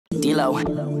D-Lo,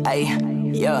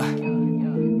 ayy, yeah.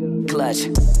 Clutch.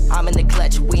 I'm in the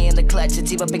clutch, we in the clutch, a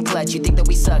team up in clutch. You think that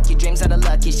we suck, your dreams are the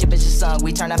luck, your ship is just sung,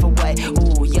 we turn half away.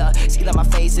 Ooh, yeah, see that my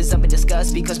face is up in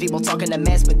disgust because people talking a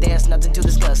mess, but there's nothing to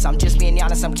discuss. I'm just being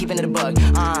honest, I'm keeping it a bug.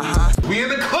 We in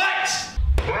the clutch!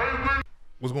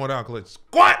 What's going on, Clutch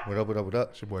Squad? What up, what up, what up?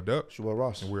 It's your boy Duck. It's your boy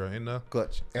Ross. And we're in the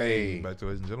Clutch. Hey. Back to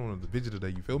ladies and gentlemen of the video today,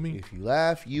 you feel me? If you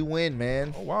laugh, you win,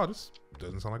 man. Oh, wow, this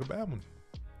doesn't sound like a bad one.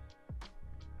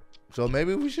 So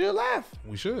maybe we should laugh.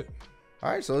 We should.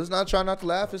 All right, so it's not try not to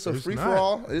laugh. It's a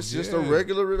free-for-all. It's just a Yeah.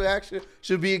 regular reaction.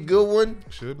 Should be a good one.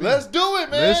 Should be. Let's do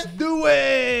it, man. Let's do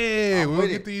it. We don't with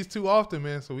get it. these too often,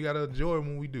 man, so we got to enjoy them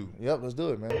when we do. Yep, let's do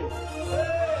it, man.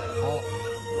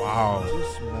 Wow.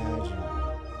 Just imagine.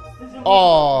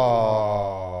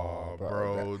 Oh,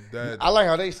 bro. That, I like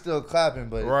how they still clapping,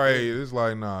 but right. It's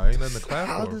like, nah, ain't nothing to clap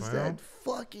how for, does fam. that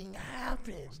fucking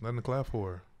happen? It's nothing to clap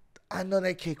for. I know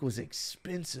that cake was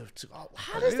expensive too.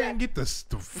 How They does didn't that get the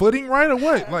footing right or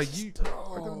what? Like, you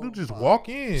dude just walk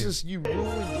in. just you ruined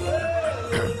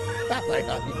it. Not like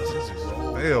how you just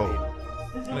failed.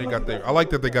 They got their, I like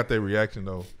that they got their reaction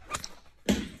though.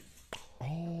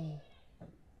 Oh,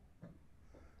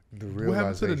 the What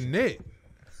happened to the realization. net?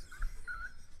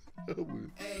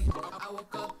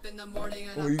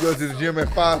 Oh, you go to the gym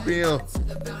at 5 p.m.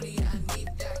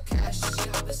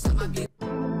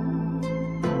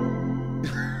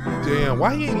 Damn,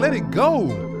 why he ain't let it go?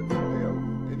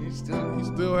 And he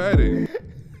Still had it.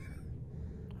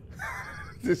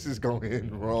 This is going to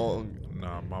end wrong.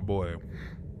 Nah, my boy.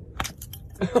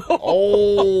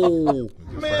 Oh,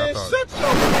 Just man, like I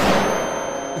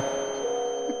thought.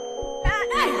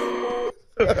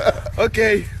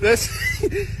 okay, that's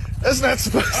not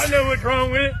supposed I know what's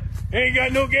wrong with it. Ain't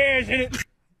got no gas in it.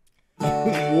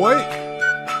 What?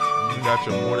 You got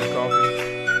your morning coffee?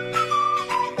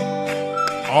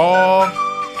 Oh.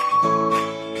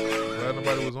 Glad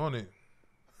nobody was on it.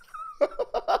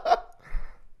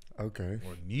 Okay.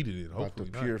 Or needed it, About to hopefully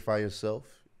not. purify yourself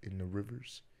in the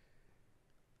rivers.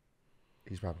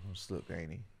 He's probably gonna slip,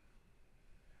 ain't he?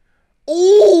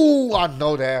 Ooh, I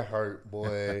know that hurt,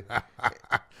 boy. That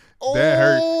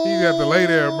hurt. You got to lay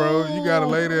there, bro. You got to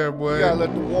lay there, boy. You gotta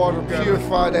let the water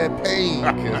purify that pain,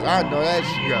 cause I know that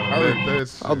shit You got to hurt. let that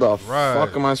shit How the ride.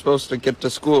 fuck am I supposed to get to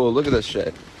school? Look at this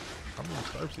shit. How many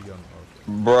stripes he got on?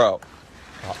 Okay. Bro.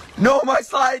 No, my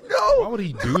slide, Why no! would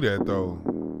he do that, though?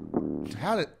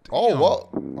 How did? Oh, well,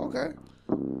 okay.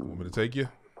 Want me to take you?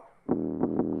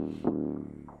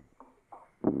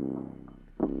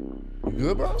 You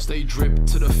good, bro? Stay dripped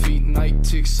to the feet, night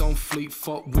ticks on fleet,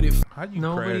 fuck with it. How you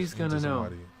Nobody's crash gonna into know.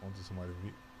 somebody, onto somebody's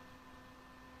feet?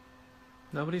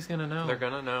 Nobody's gonna know. They're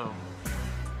gonna know.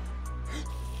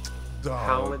 Dog.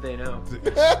 How would they know?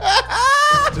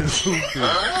 Stupid.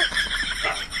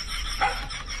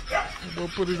 Boy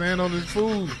put his hand on his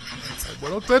food. Like, boy,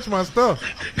 don't touch my stuff.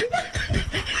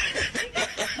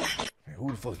 Man,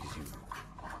 who the fuck is you?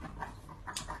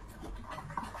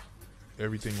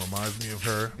 Everything reminds me of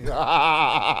her.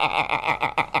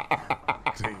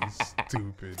 Dang,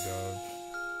 stupid, dog.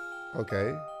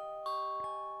 Okay.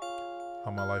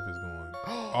 How my life is going.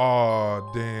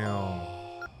 Oh, damn.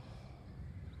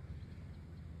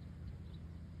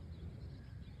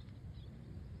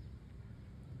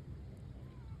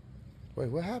 Wait,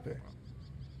 what happened?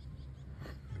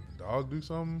 Did the dog do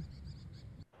something?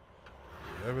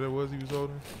 Whatever that was he was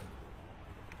holding.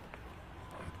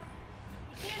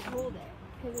 Can't hold it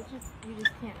because it's just you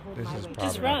just can't hold This my is weight. probably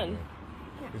Just not run.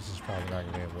 gonna- This is probably not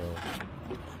gonna end well.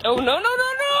 Oh no no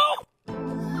no no!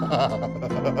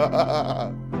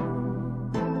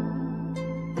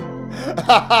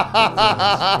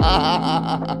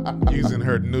 Using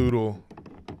her noodle.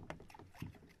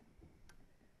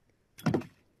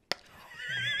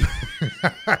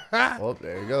 Oh,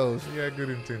 there it goes. He had good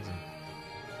intention.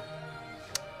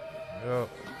 Yep.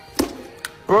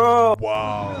 Bro!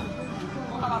 Wow.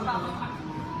 I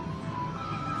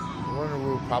wonder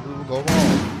what probably will go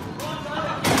wrong.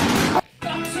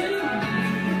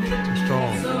 Too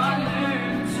strong.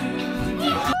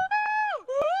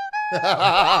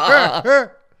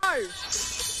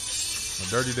 When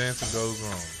dirty dancing goes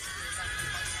wrong.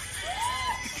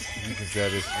 You can say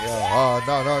this. Yeah. Oh,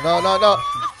 no, no, no, no, no.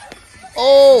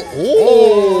 Oh,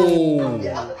 oh.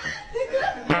 Yeah.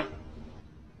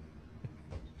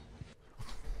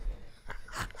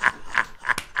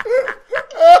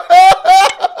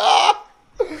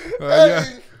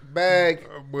 Bag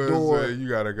door You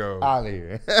gotta go. out of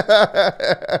here.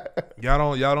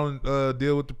 Y'all don't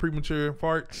deal with the premature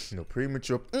farts. No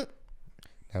premature.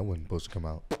 That wasn't supposed to come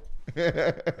out.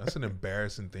 That's an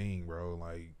embarrassing thing, bro.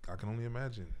 Like, I can only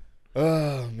imagine.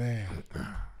 Oh man.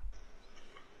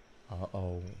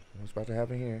 What's about to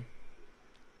happen here?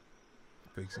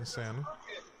 Fixing Santa.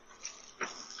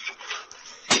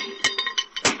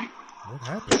 What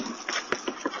happened?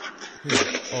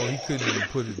 Oh, he couldn't even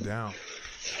put it down.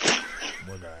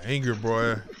 Boy got anger,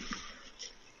 boy.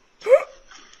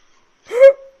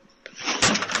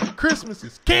 Christmas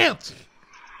is canceled.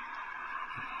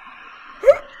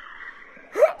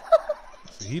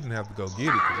 See, he didn't have to go get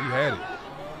it because he had it.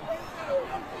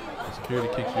 The security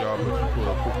kicks you off, but you pull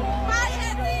up quickly.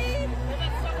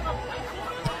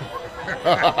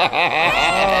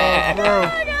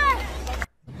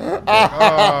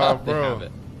 Oh, bro.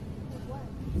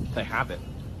 They have it.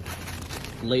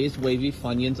 Lay's wavy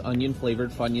Funyuns, onion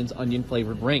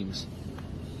flavored rings.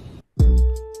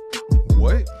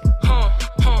 What?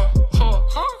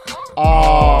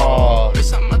 Oh.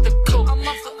 Took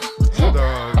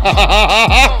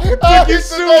his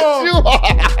shoe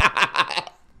off.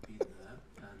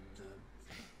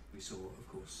 We saw, of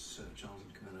course, Charles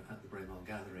and Camilla at the Braemar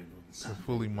gathering on Saturday.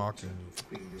 Fully mocking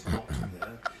you.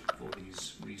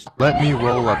 Let me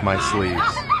roll up my sleeves.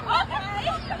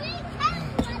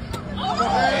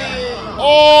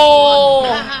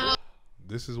 Oh!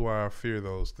 This is why I fear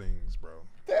those things, bro.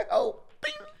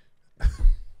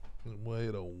 Boy,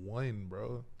 hit a 1,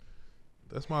 bro.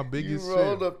 That's my biggest fear. You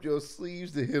rolled up your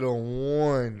sleeves to hit a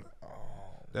 1. Oh.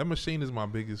 That machine is my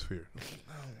biggest fear.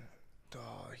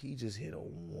 Dog, he just hit a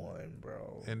 1,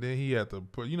 bro. And then he had to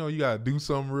put, you know, you got to do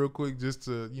something real quick just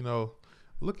to, you know,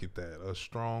 look at that. A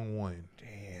strong 1.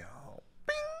 Damn.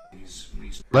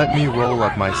 Let me roll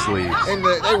up my sleeves. And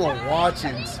they were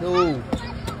watching too.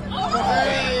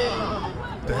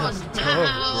 That's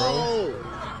tough, bro.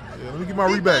 Yeah, let me get my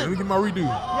reback. Let me get my redo. You're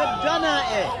done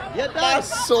at it. You're done. My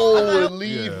soul would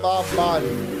leave my body.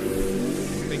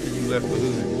 Thinking you left the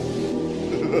hood.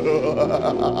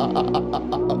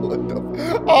 What the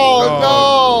oh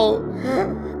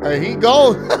no! Hey, he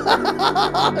go.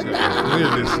 Clear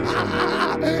this.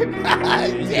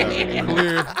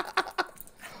 Clear.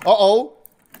 Uh-oh.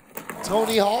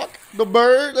 Tony Hawk, the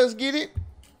bird. Let's get it.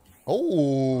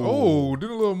 Oh. Oh, did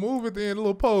a little move at the end, a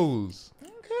little pose.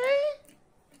 Okay.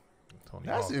 Tony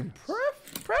That's Hawkins.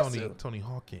 impressive. Tony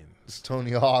Hawkins. It's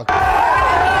Tony Hawk. Oh,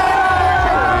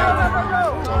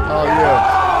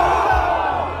 yeah.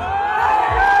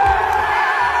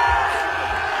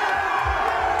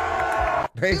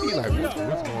 Hey, he like, what's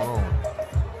going on?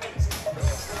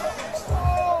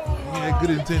 He had good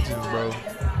intentions, bro.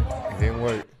 It didn't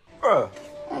work. Bruh,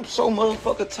 I'm so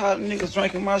motherfucking tired of niggas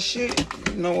drinking my shit.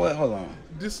 You know what? Hold on.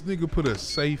 This nigga put a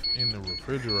safe in the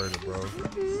refrigerator, bro.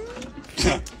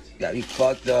 Got me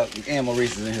fucked up. And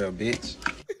Maurice is in here, bitch.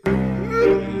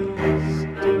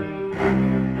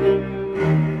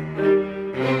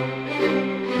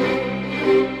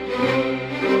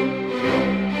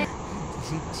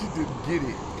 She didn't get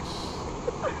it.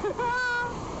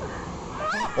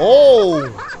 Oh.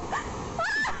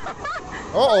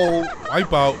 Uh-oh.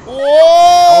 Wipe out. Whoa.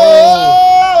 Oh.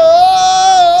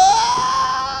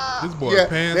 This boy's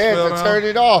pants they had fell to down. turn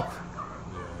it off.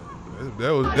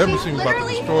 Yeah, that machine was about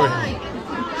to destroy him.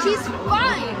 She's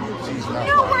fine. She's not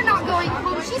No, fine. we're not going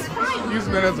home. She's fine.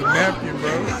 Using that as a napkin,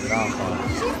 bro.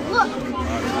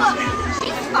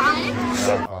 She's fine.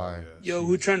 Fine. Yo,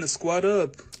 who trying to squat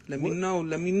up? Let me know.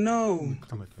 Let me know. What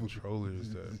kind of controller is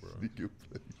that, bro?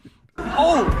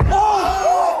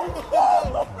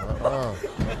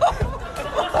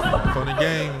 Funny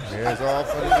games. Yeah, it's all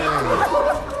funny games.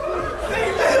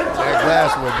 That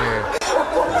glass wasn't there.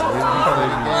 Really funny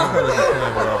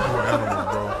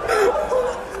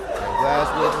That glass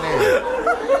wasn't there.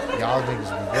 Y'all niggas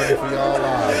be running for y'all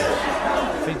lives.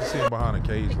 I hate to see him behind a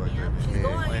cage like that. Man.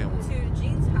 Playing with him.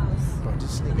 Bro,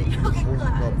 this nigga is holding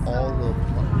up all of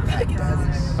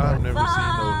I've never seen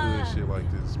no hood shit like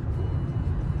this before.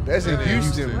 That's in And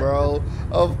Houston, bro.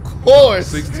 Of course.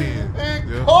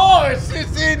 610. Of course,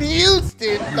 it's in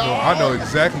Houston. You know, I know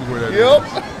exactly where that is. Yep.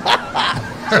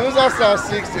 As soon as I saw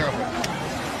 60, I'm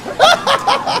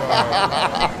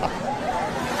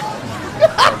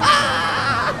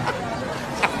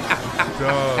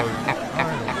Dog.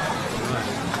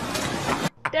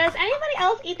 Does anybody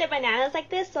else eat their bananas like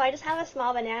this? So I just have a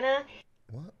small banana.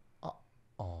 What?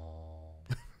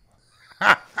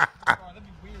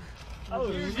 Oh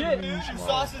shit!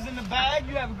 Sauces in the bag.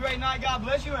 You have a great night. God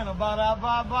bless you. And a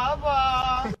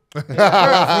ba-da-ba-ba-ba.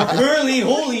 Early,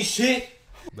 holy shit!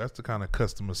 That's the kind of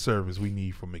customer service we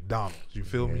need from McDonald's. You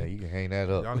feel me? Yeah, you can hang that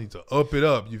up. Y'all need to up it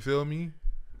up. You feel me?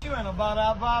 You and a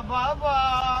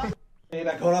ba-da-ba-ba-ba. Hey,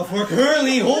 I got off work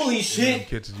early, holy shit!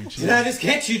 Catches you cheating. Did I just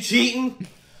catch you cheating?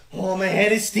 Oh, my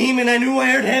head is steaming. I knew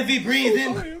I heard heavy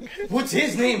breathing. What's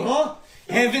his name, huh?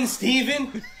 Evan,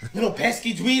 Steven, little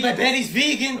pesky dweeb, I bet he's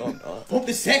vegan. Hope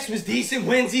the sex was decent,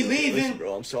 when's he leaving? Listen,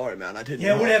 bro, I'm sorry, man, I didn't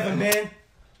Yeah, know. whatever, man.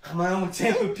 I'm my own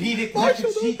Tempur-Pedic,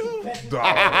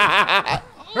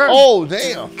 Oh,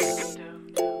 damn.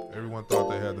 Everyone thought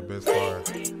they had the best car at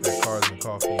Cars and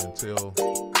Coffee until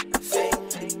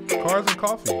Cars and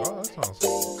Coffee. Oh, that sounds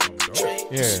dope.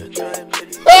 Yeah.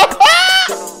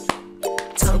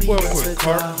 That boy put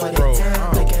Cart, bro.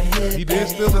 He did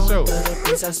steal the show.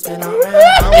 Not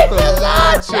with the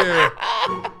lawn chair.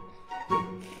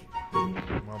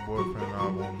 My boyfriend and I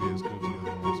won't be as Gucci as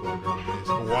one, so I got a miss.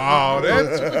 Wow,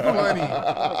 that's funny.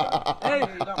 Hey,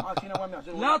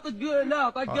 not the good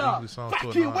now, thank God.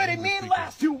 Fuck you, what it mean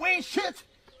last you ain't shit.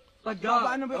 Thank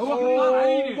God.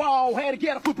 Oh, wow, had to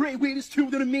get up for break with this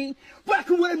too than me. Back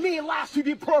what it mean last you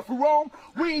get perfect wrong.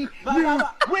 We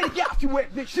got you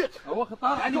with this shit.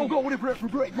 I don't go with it for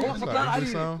break. Not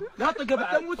the good.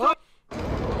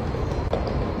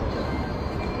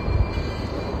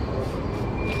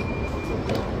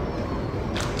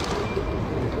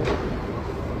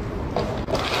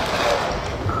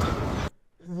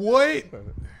 What?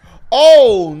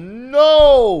 Oh,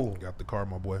 no. Got the car,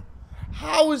 my boy.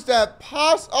 How is that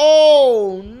possible?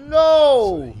 Oh,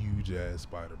 no. It's a huge ass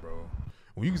spider, bro.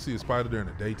 When you can see a spider during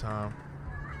the daytime.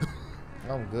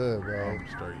 I'm good, bro. I'm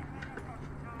straight.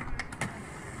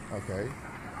 Okay.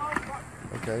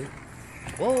 Okay.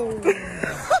 Whoa.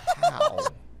 How?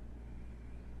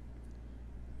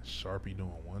 Sharpie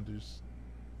doing wonders.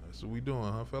 That's what we doing,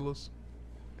 huh, fellas?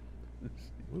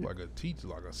 We like a teacher,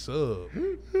 like a sub.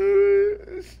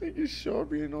 This nigga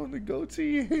Sharpie on the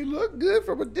goatee. He look good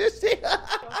from a distance.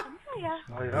 Hiya.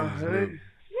 Hiya, hey.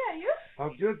 Yeah, you?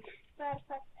 I'm good.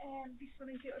 Perfect. Peace for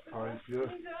you. Alright,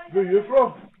 good. Where you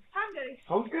from? Hungary.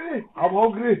 Hungary? I'm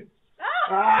hungry.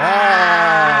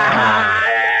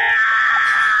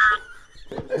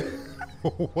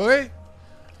 What?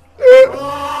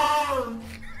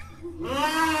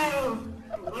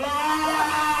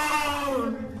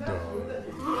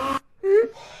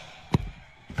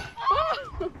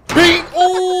 Beat!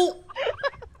 Ooh!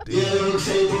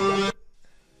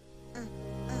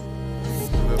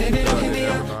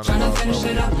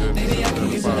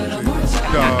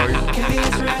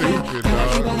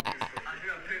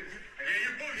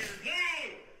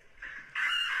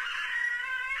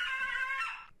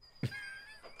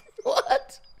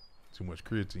 What? Too much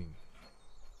creatine.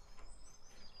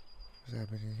 What's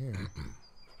happening here?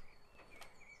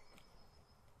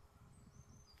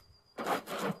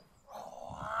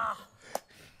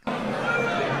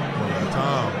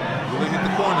 Tom, really hit the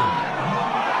corner.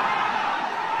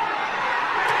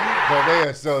 Bro, they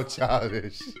are so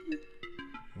childish.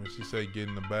 When she say get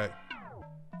in the back.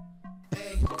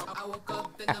 Bro, look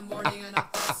at this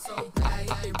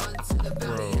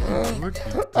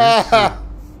shit.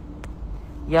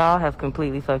 Y'all have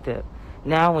completely fucked up.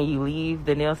 Now when you leave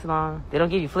the nail salon, they don't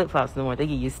give you flip-flops no more. They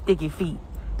give you sticky feet.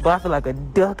 But I feel like a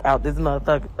duck out this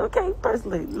motherfucker. Okay,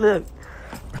 personally, look.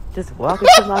 Just walking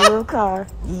to my little car.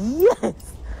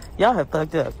 Yes. Y'all have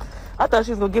fucked up. I thought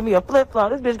she was going to give me a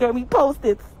flip-flop. This bitch gave me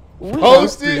Post-its.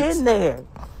 Post-its? In there.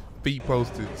 Feet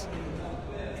Post-its.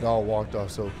 Y'all walked off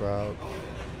so proud.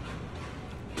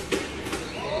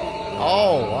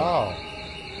 Oh, wow.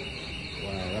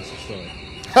 Wow, that's what's up.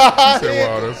 He said,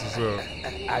 wow, that's what's up.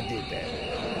 I did that.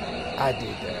 I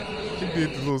did that. He did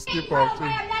the little skip off too.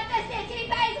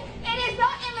 It is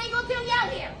not illegal to yell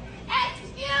here.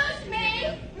 Excuse me,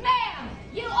 ma'am.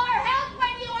 You are helped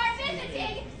when you are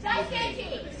visiting the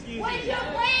city. Would you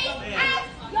please ask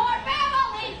your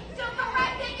family to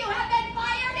correct it? You have been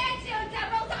fired and sued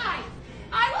several times.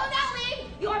 I will now leave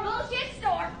your bullshit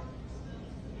store.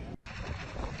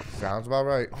 Sounds about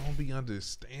right. I don't be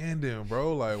understanding,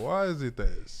 bro. Like, why is it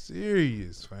that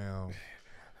serious, fam?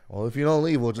 Well, if you don't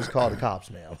leave, we'll just call the cops,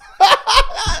 ma'am.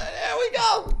 There we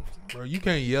go. Bro, you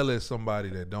can't yell at somebody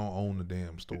that don't own the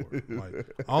damn store. Like,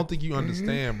 I don't think you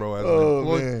understand, bro.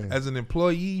 As an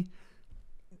employee,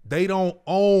 they don't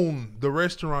own the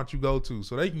restaurant you go to,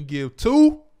 so they can give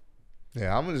two.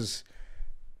 Yeah, I'm gonna just.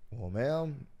 Well,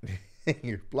 ma'am,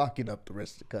 you're blocking up the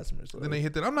rest of the customers. So. Then they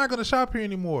hit that. I'm not gonna shop here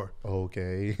anymore.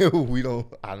 Okay, we don't.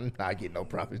 I'm not getting no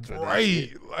profits for that.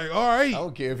 Right, like all right. I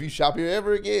don't care if you shop here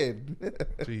ever again.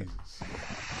 Jesus.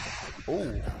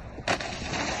 Oh.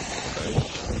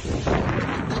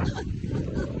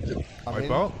 Wipe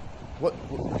out? What?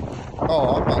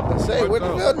 Oh, I'm about to say, where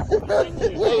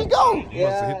you go? You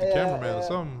must have hit the cameraman or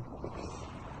something.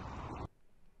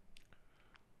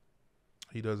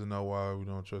 He doesn't know why we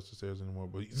don't trust the stairs anymore,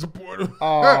 but he's supportive.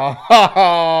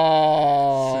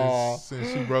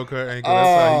 since she broke her ankle,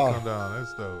 that's how he come down.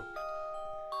 That's dope.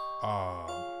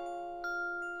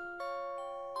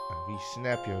 We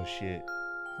snap your shit.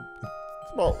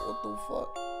 Bro, what the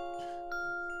fuck?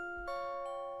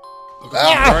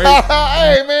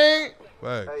 Hey, man.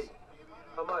 Facts. Hey,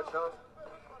 how much, huh?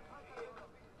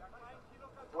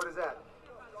 What is that?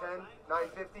 10?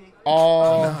 950?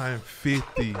 Oh.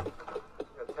 950. Got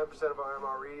 10% of our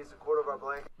MREs, a quarter of our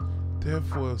blank.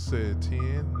 Therefore said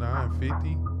 10,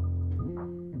 950.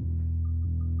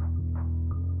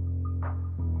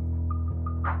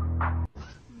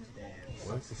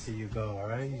 Nice to see you go,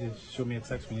 alright? You just shoot me a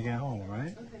text when you get home,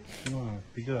 alright? Okay. Come on,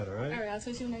 be good, alright? Alright, I'll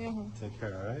text you when I get home. Take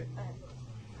care, alright?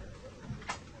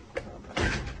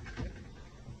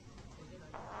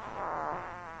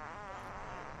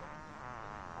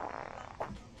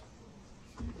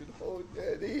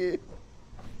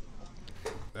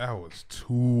 That was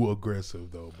too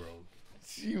aggressive though, bro.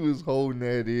 She was holding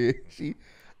that in. She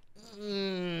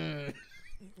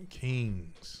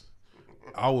Kings.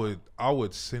 I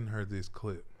would send her this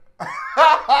clip.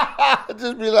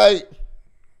 just be like,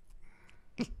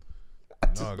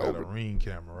 No, I got a Ring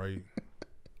camera, right?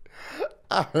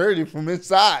 I heard it from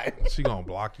inside. She gonna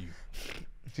block you.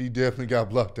 She definitely got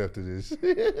blocked after this.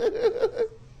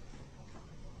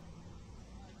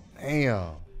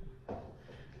 Damn.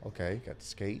 Okay, got the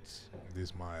skates.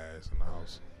 This my ass in the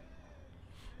house.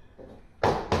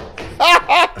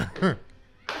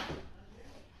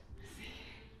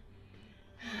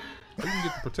 You can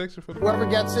get the protection for the Whoever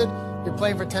gets it, you're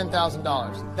playing for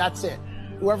 $10,000. That's it.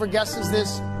 Whoever guesses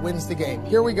this wins the game.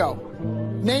 Here we go.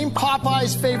 Name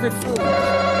Popeye's favorite food.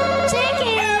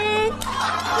 Chicken!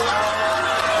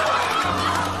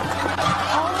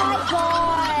 Oh my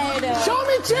God! Show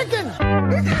me chicken!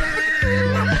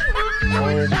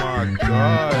 Oh my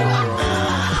God, bro.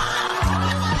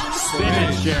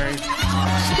 Spinach, Jerry.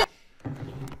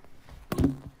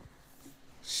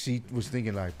 She was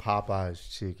thinking like Popeye's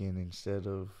chicken instead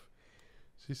of.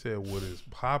 She said, "What is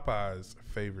Popeye's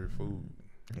favorite food?"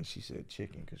 And she said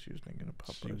chicken because she was thinking of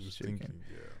Popeye's thinking, chicken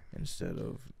yeah. instead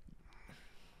of.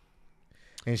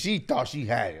 And she thought she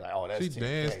had it. Like, oh, that's She 10K.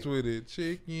 danced with it,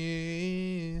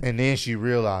 chicken. And then she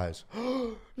realized,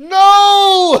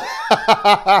 no!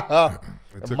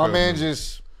 My man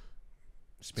just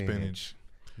spinach.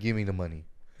 Give me the money.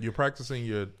 You're practicing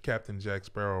your Captain Jack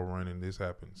Sparrow run, and this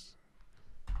happens.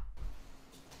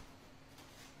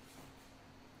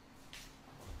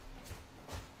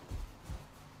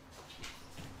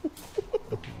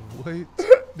 What?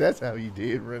 That's how you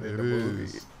did run in the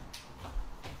movie.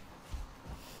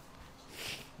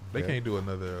 They can't do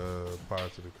another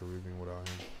Pirates of the Caribbean without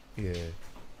him. Yeah.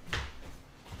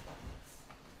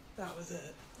 That was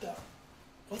it.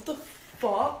 What the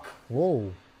fuck?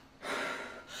 Whoa.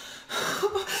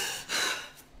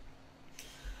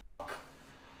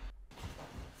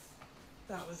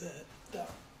 That was it.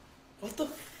 What the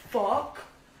fuck?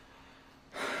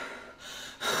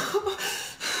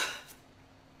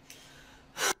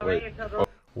 Wait.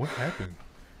 What happened?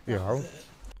 Yeah,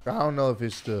 I don't know if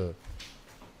it's the.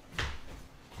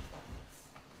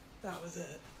 That was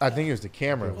it. I think it was the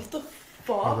camera. What the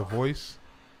fuck? Or the voice?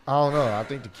 I don't know. I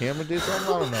think the camera did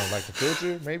something. I don't know. Like the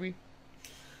filter, maybe.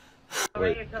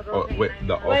 Wait, hold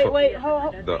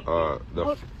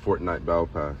the Fortnite Battle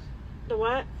Pass. The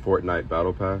what? Fortnite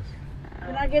Battle Pass.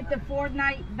 Can I get the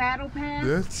Fortnite Battle Pass?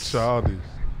 That's childish.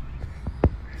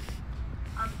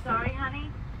 I'm sorry,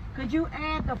 honey. Could you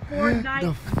add the Fortnite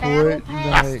Battle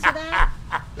Pass to that?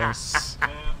 That's.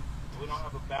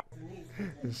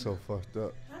 It's so fucked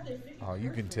up. Oh,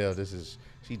 you can tell this is.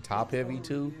 She top heavy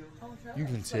too. You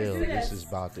can tell this is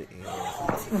about to end.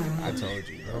 I told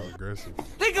you. That was aggressive.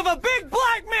 Think of a big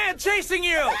black man chasing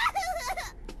you!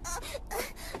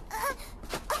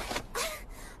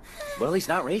 Well, he's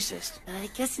not racist. I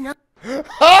guess not.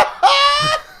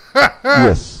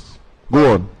 Yes.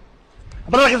 Go on.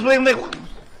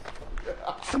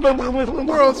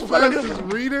 World's fastest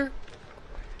reader?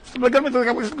 What kind of shit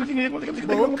is this?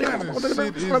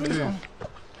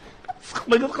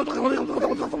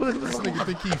 This nigga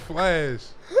think he Flash.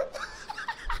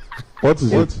 What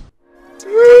is it?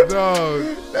 Dog.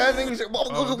 That nigga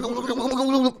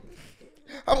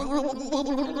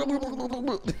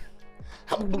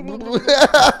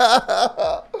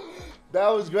That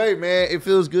was great, man. It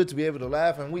feels good to be able to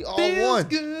laugh, and we all won.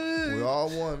 Good. We all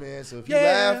won, man. So if you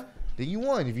laugh, then you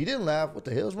won. If you didn't laugh, what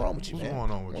the hell's wrong with you, man?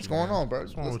 What's going on, bro?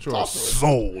 What's going on with your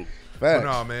soul? Facts.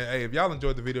 But no, man. Hey, if y'all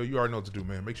enjoyed the video, you already know what to do,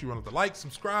 man. Make sure you run up the like,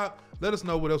 subscribe. Let us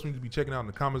know what else we need to be checking out in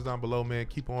the comments down below, man.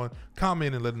 Keep on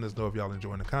commenting and letting us know if y'all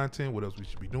enjoying the content, what else we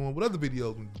should be doing, what other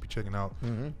videos we need to be checking out.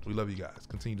 We love you guys.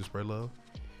 Continue to spread love.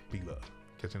 Be love.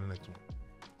 Catch you in the next one.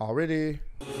 Already.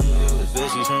 This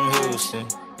bitch, she's from Houston.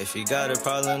 If you got a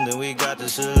problem, then we got the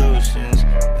solutions.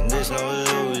 And there's no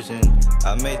illusion.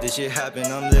 I made this shit happen,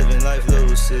 I'm living life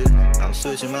lucid. I'm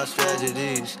switching my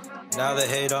strategies. Now they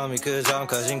hate on me cause I'm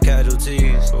causing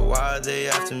casualties. But why are they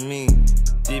after me?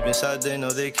 Deep inside they know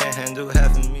they can't handle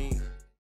half of me.